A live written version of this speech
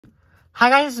Hi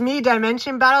guys, it's me,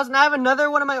 Dimension Battles, and I have another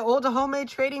one of my old homemade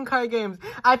trading card games.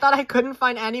 I thought I couldn't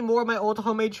find any more of my old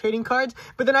homemade trading cards,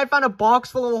 but then I found a box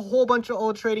full of a whole bunch of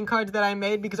old trading cards that I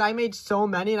made because I made so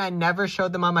many and I never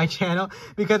showed them on my channel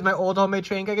because my old homemade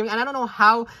trading card games. And I don't know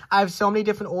how I have so many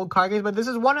different old card games, but this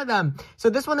is one of them. So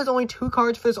this one is only 2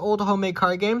 cards for this old homemade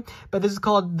card game, but this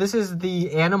is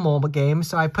the animal game.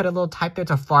 So I put a little type there, it's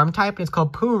a farm type, and it's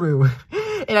called Puru.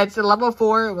 And it's a level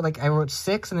 4, like I wrote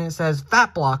 6, and it says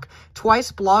Fat Block.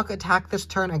 Twice block, attack this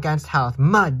turn against health.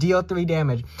 Mud, deal 3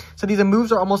 damage. So these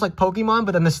moves are almost like Pokemon,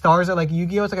 but then the stars are like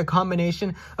Yu-Gi-Oh! It's like a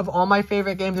combination of all my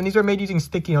favorite games, and these were made using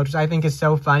sticky notes, which I think is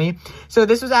so funny. So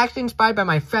this was actually inspired by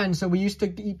my friends. So we used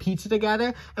to eat pizza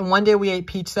together, and one day we ate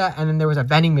pizza, and then there was a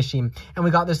vending machine, and we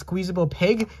got this squeezable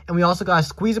pig, and we also got a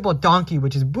squeezable donkey,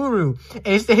 which is Buru.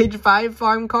 A stage 5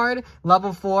 farm card,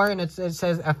 level 4, and it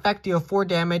says effect deal 4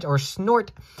 damage or snort.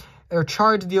 Or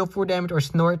charge, deal 4 damage, or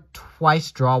snort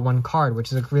twice, draw 1 card,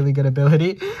 which is a really good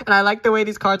ability. And I like the way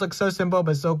these cards look so simple,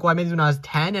 but so cool. I made these when I was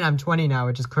 10, and I'm 20 now,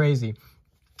 which is crazy.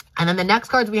 And then the next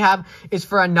cards we have is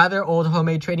for another old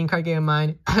homemade trading card game of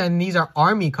mine, and these are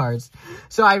army cards.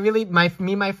 So me and my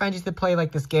friends used to play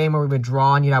like this game where we would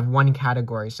draw, and you'd have one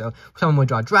category. So someone would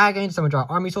draw dragons, someone would draw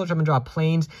army soldiers, someone would draw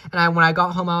planes. And when I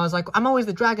got home, I was like, I'm always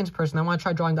the dragons person. I want to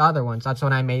try drawing the other ones. That's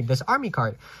when I made this army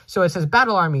card. So it says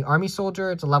battle army, army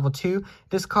soldier. It's a level 2.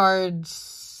 This card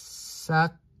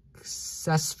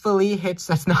successfully hits.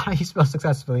 That's not how you spell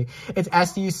successfully. It's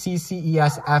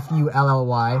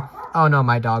successfully. Oh no,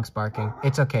 my dog's barking.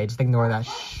 It's okay, just ignore that.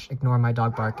 Shh, ignore my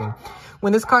dog barking.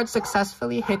 When this card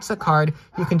successfully hits a card,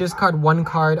 you can discard 1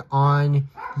 card on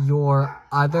your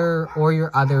other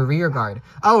rear guard.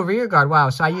 Oh, rear guard, wow.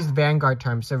 So I used Vanguard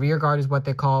terms. So rear guard is what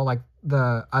they call like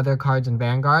the other cards in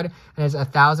Vanguard, and it's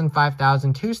 1,000,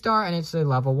 5,000, 2-star, and it's a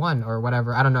level 1 or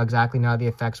whatever. I don't know exactly how the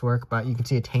effects work, but you can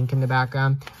see a tank in the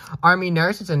background. Army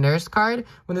Nurse, it's a nurse card.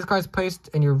 When this card is placed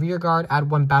in your rear guard,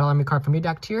 add 1 battle army card from your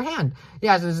deck to your hand.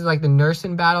 Yeah, so this is like the nurse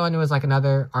in battle, and it was like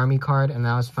another army card, and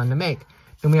that was fun to make.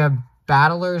 Then we have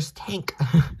Battler's Tank.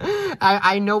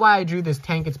 I know why I drew this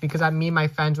tank. It's because me and my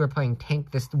friends were playing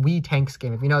Tank, this Wii Tanks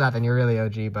game. If you know that, then you're really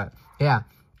OG, but yeah.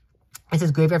 It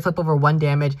says graveyard flip over 1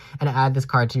 damage and add this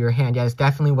card to your hand. Yeah, this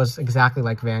definitely was exactly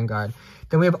like Vanguard.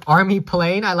 Then we have Army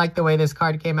Plane. I like the way this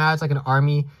card came out. It's like an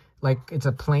army, like it's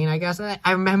a plane, I guess. I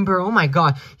remember, oh my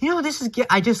god. You know,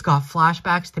 I just got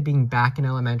flashbacks to being back in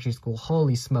elementary school.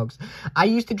 Holy smokes. I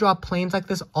used to draw planes like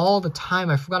this all the time.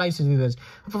 I forgot I used to do this.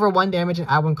 Flip over 1 damage and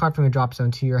add 1 card from your drop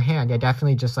zone to your hand. Yeah,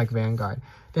 definitely just like Vanguard.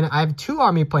 Then I have 2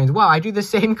 army planes. Wow, I drew the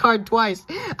same card twice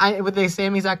with the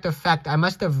same exact effect. I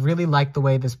must have really liked the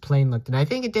way this plane looked. And I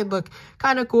think it did look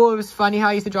kind of cool. It was funny how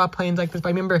I used to draw planes like this. But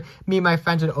I remember me and my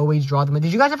friends would always draw them.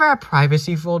 Did you guys ever have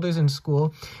privacy folders in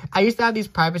school? I used to have these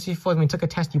privacy folders. When we took a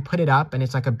test, you put it up, and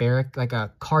it's like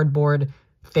a cardboard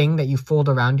thing that you fold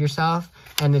around yourself,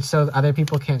 and it's so other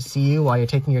people can't see you while you're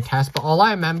taking your test. But all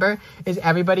I remember is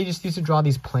everybody just used to draw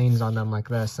these planes on them like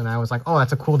this, and I was like, oh,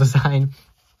 that's a cool design.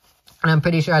 And I'm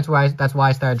pretty sure that's why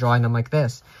I started drawing them like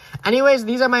this. Anyways,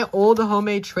 these are my old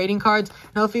homemade trading cards. And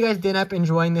I hope you guys did end up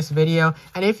enjoying this video.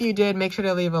 And if you did, make sure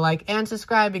to leave a like and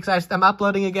subscribe because I'm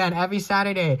uploading again every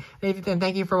Saturday. And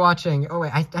thank you for watching. Oh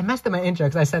wait, I messed up my intro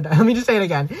because I said that. Let me just say it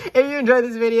again. If you enjoyed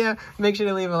this video, make sure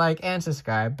to leave a like and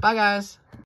subscribe. Bye guys.